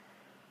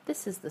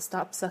This is the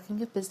Stop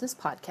Sucking at Business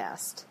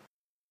podcast.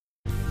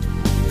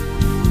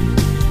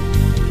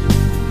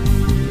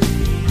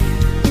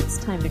 It's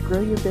time to grow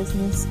your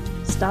business,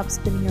 stop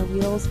spinning your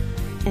wheels,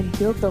 and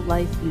build the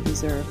life you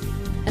deserve.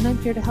 And I'm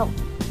here to help.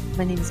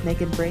 My name is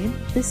Megan Brame.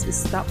 This is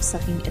Stop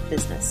Sucking at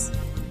Business.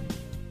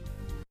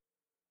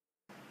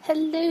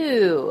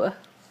 Hello.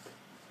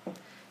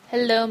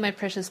 Hello, my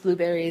precious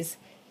blueberries.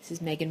 This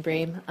is Megan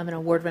Brame. I'm an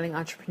award-winning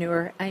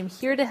entrepreneur. I'm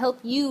here to help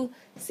you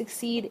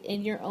succeed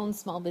in your own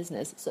small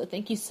business. So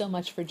thank you so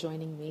much for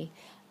joining me.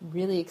 I'm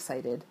really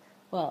excited.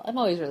 Well, I'm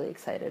always really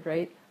excited,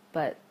 right?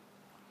 But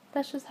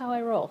that's just how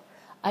I roll.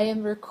 I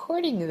am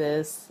recording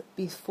this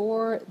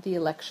before the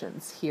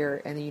elections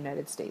here in the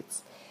United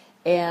States.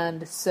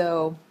 And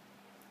so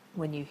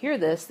when you hear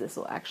this, this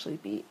will actually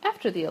be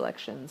after the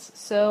elections.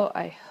 So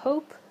I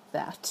hope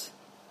that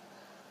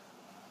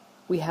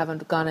we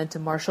haven't gone into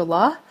martial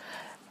law.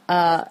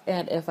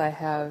 And if I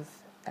have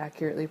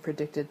accurately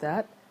predicted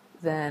that,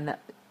 then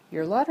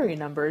your lottery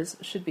numbers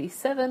should be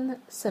 7,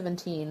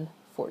 17,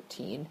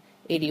 14,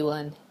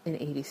 81, and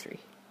 83.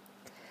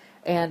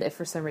 And if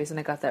for some reason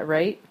I got that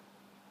right,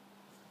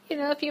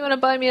 if you want to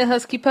buy me a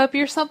husky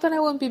puppy or something, I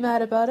wouldn't be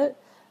mad about it.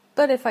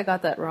 But if I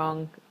got that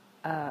wrong,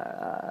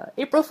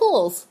 April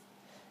Fools.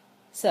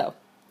 So,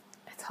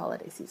 it's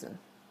holiday season.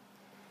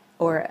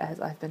 Or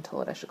as I've been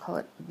told, I should call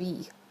it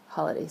the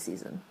holiday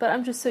season. But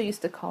I'm just so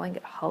used to calling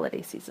it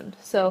holiday season.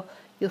 So,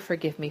 you'll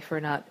forgive me for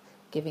not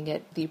giving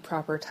it the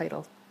proper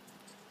title.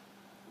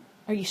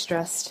 Are you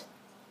stressed?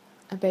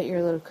 I bet you're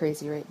a little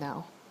crazy right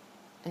now.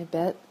 I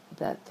bet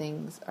that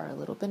things are a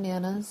little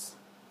bananas.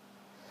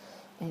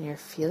 And you're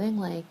feeling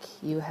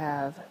like you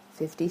have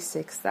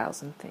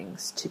 56,000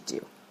 things to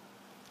do.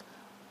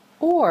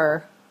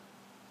 Or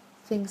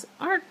things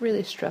aren't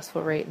really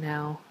stressful right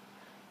now.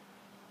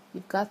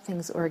 You've got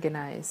things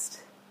organized,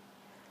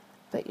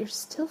 but you're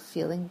still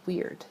feeling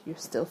weird. You're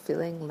still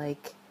feeling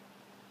like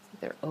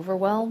either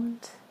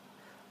overwhelmed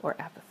or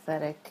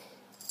apathetic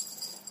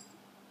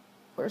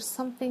or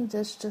something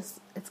just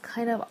it's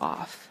kind of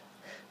off.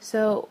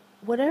 So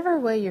whatever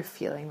way you're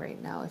feeling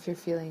right now, if you're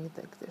feeling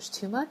like there's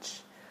too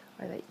much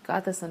or that you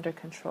got this under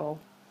control,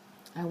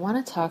 I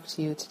want to talk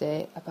to you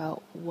today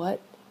about what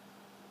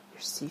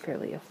you're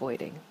secretly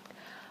avoiding.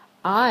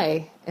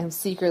 I am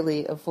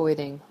secretly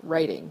avoiding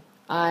writing.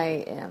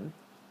 I am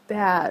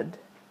bad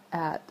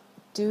at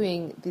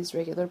doing these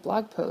regular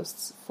blog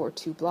posts for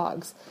 2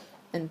 blogs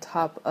on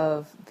top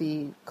of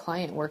the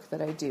client work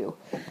that I do.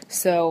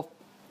 So,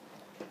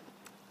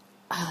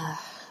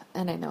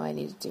 and I know I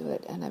need to do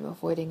it, and I'm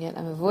avoiding it,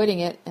 and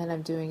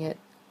I'm doing it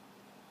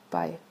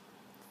by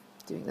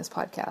doing this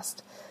podcast.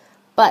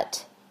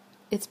 But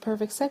it's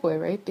perfect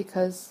segue, right?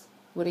 Because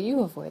what are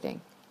you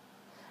avoiding?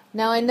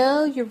 Now, I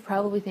know you're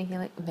probably thinking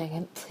like,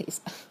 Megan, please,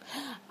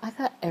 I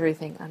got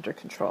everything under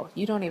control.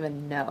 You don't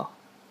even know.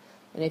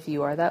 And if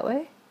you are that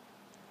way,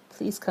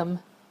 please come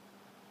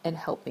and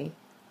help me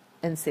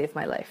and save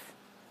my life.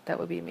 That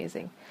would be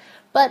amazing.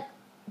 But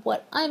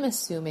what I'm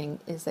assuming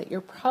is that you're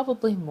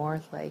probably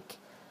more like,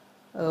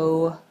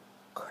 oh,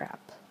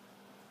 crap.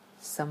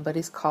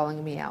 Somebody's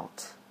calling me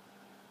out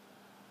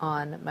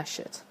on my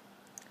shit.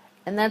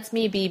 And that's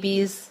me,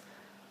 BBs.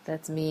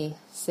 That's me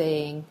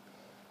saying,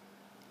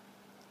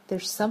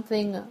 there's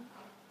something,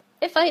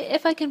 if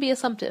I can be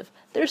assumptive,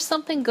 there's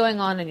something going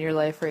on in your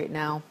life right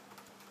now.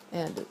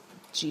 And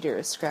Jeter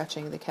is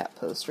scratching the cat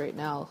post right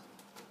now,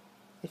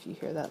 if you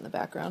hear that in the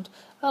background.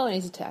 Oh, and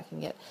he's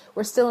attacking it.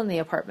 We're still in the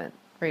apartment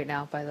right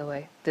now, by the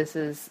way. This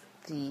is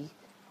the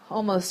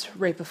almost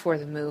right before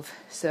the move,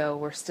 so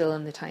we're still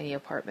in the tiny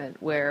apartment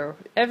where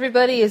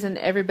everybody is in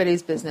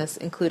everybody's business,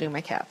 including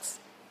my cats.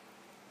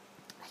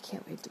 I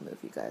can't wait to move,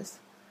 you guys.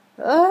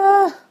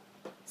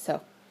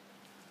 So,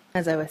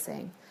 as I was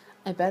saying,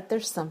 I bet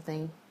there's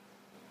something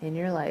in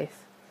your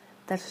life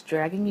that's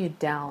dragging you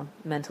down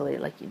mentally,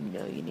 like you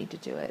know you need to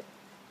do it.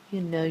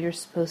 You know you're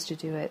supposed to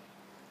do it.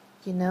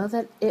 You know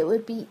that it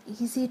would be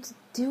easy to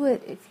do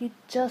it if you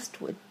just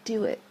would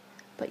do it,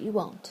 but you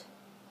won't.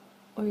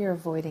 Or you're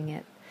avoiding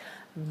it.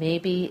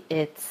 Maybe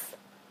it's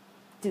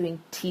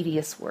doing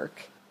tedious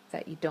work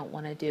that you don't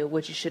want to do,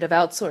 which you should have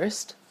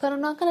outsourced. But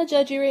I'm not going to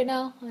judge you right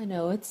now. I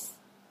know it's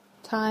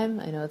time.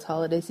 I know it's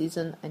holiday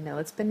season. I know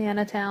it's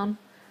banana town.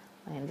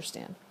 I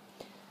understand.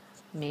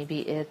 Maybe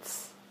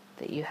it's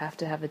that you have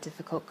to have a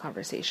difficult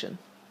conversation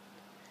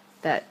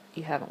that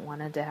you haven't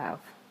wanted to have.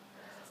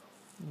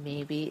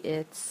 Maybe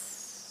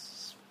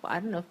it's,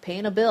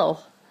 paying a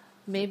bill.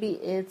 Maybe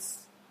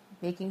it's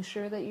making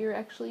sure that you're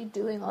actually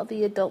doing all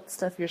the adult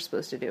stuff you're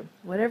supposed to do.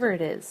 Whatever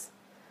it is,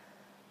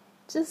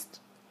 just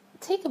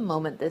take a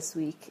moment this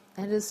week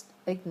and just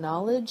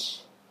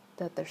acknowledge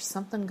that there's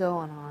something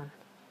going on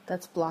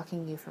that's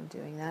blocking you from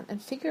doing that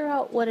and figure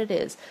out what it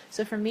is.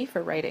 So for me,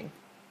 for writing,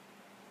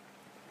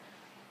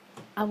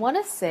 I want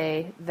to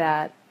say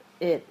that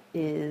it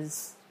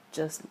is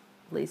just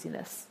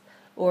laziness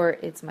or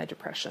it's my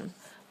depression.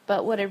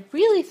 But what I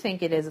really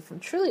think it is, if I'm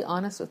truly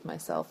honest with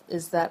myself,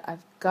 is that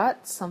I've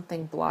got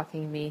something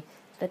blocking me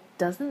that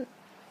doesn't,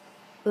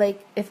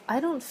 if I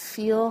don't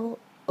feel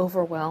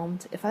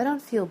overwhelmed, if I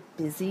don't feel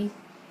busy,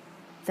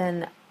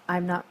 then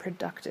I'm not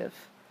productive.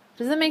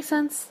 Does that make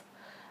sense?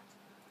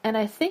 And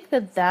I think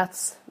that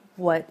that's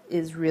what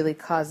is really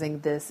causing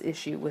this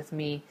issue with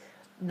me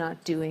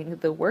not doing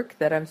the work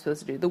that I'm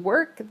supposed to do, the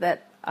work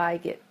that I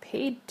get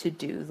paid to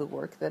do, the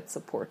work that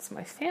supports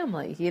my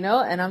family,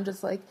 And I'm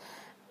just like,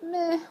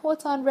 meh,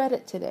 what's on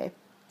Reddit today?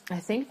 I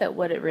think that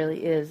what it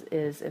really is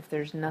if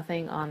there's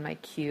nothing on my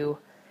queue,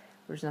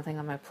 there's nothing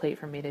on my plate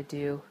for me to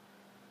do,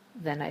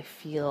 then I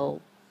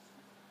feel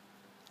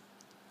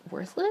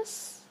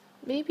worthless,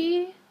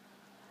 maybe?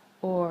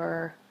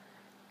 Or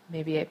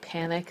maybe I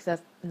panic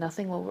that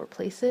nothing will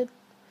replace it,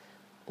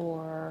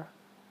 or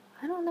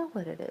I don't know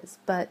what it is,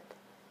 but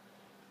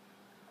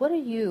what are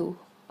you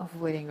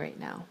avoiding right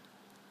now?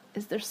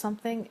 Is there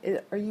something,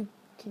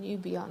 can you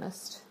be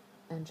honest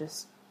and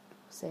just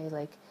say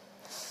like,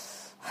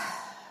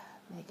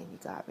 Megan, you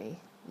got me.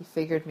 You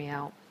figured me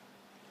out.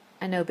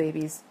 I know,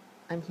 babies.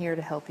 I'm here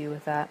to help you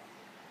with that.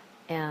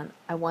 And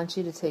I want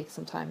you to take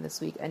some time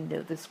this week. I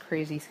know this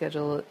crazy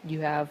schedule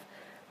you have,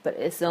 but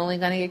it's only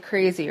going to get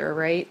crazier,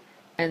 right?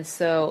 And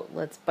so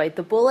let's bite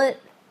the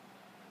bullet.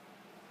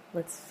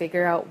 Let's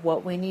figure out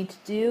what we need to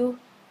do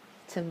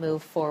to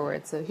move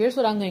forward. So here's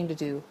what I'm going to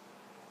do.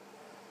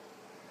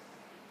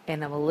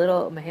 And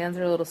my hands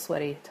are a little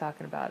sweaty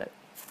talking about it.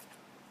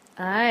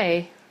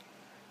 I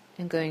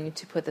am going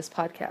to put this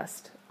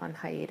podcast on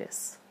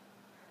hiatus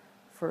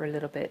for a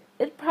little bit.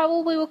 It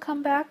probably will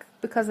come back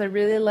because I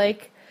really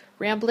like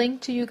rambling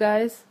to you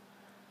guys.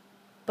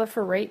 But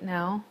for right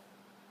now,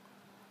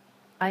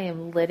 I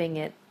am letting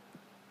it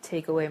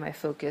take away my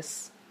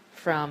focus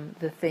from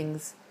the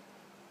things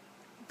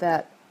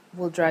that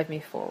will drive me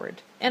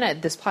forward.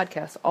 And this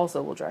podcast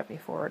also will drive me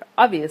forward,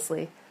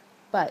 obviously.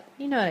 But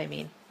you know what I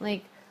mean.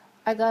 Like,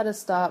 I gotta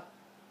stop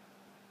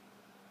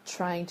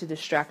trying to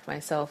distract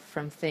myself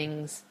from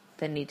things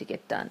that need to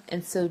get done.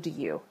 And so do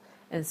you.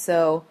 And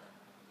so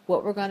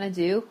what we're gonna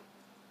do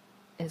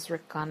is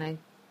we're gonna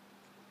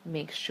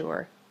make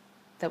sure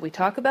that we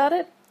talk about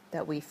it,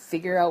 that we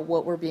figure out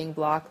what we're being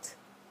blocked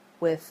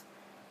with,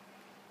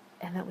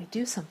 and that we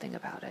do something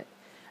about it.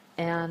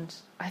 And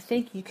I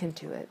think you can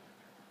do it.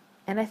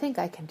 And I think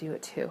I can do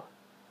it too.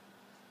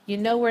 You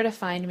know where to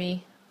find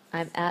me.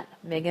 I'm at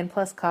Megan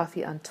Plus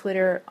Coffee on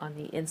Twitter, on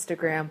the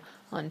Instagram,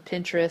 on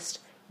Pinterest.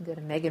 You can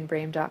go to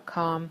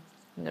meganbrame.com. You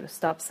can go to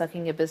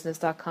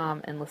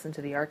stopsuckingatbusiness.com and listen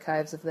to the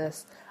archives of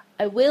this.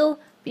 I will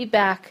be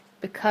back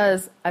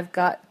because I've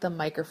got the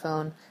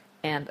microphone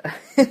and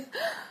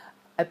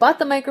I bought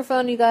the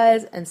microphone, you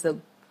guys, and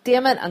so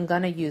damn it, I'm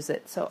gonna use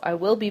it. So I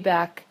will be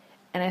back,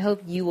 and I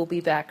hope you will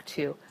be back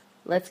too.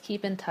 Let's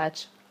keep in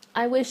touch.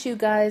 I wish you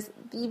guys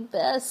the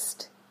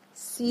best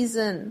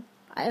season.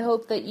 I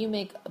hope that you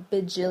make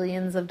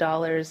bajillions of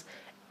dollars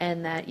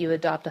and that you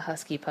adopt a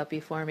husky puppy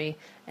for me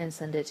and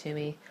send it to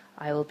me.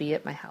 I will be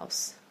at my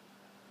house.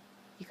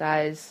 You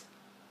guys,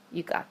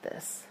 you got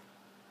this.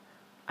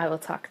 I will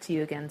talk to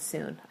you again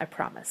soon. I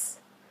promise.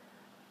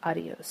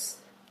 Adios.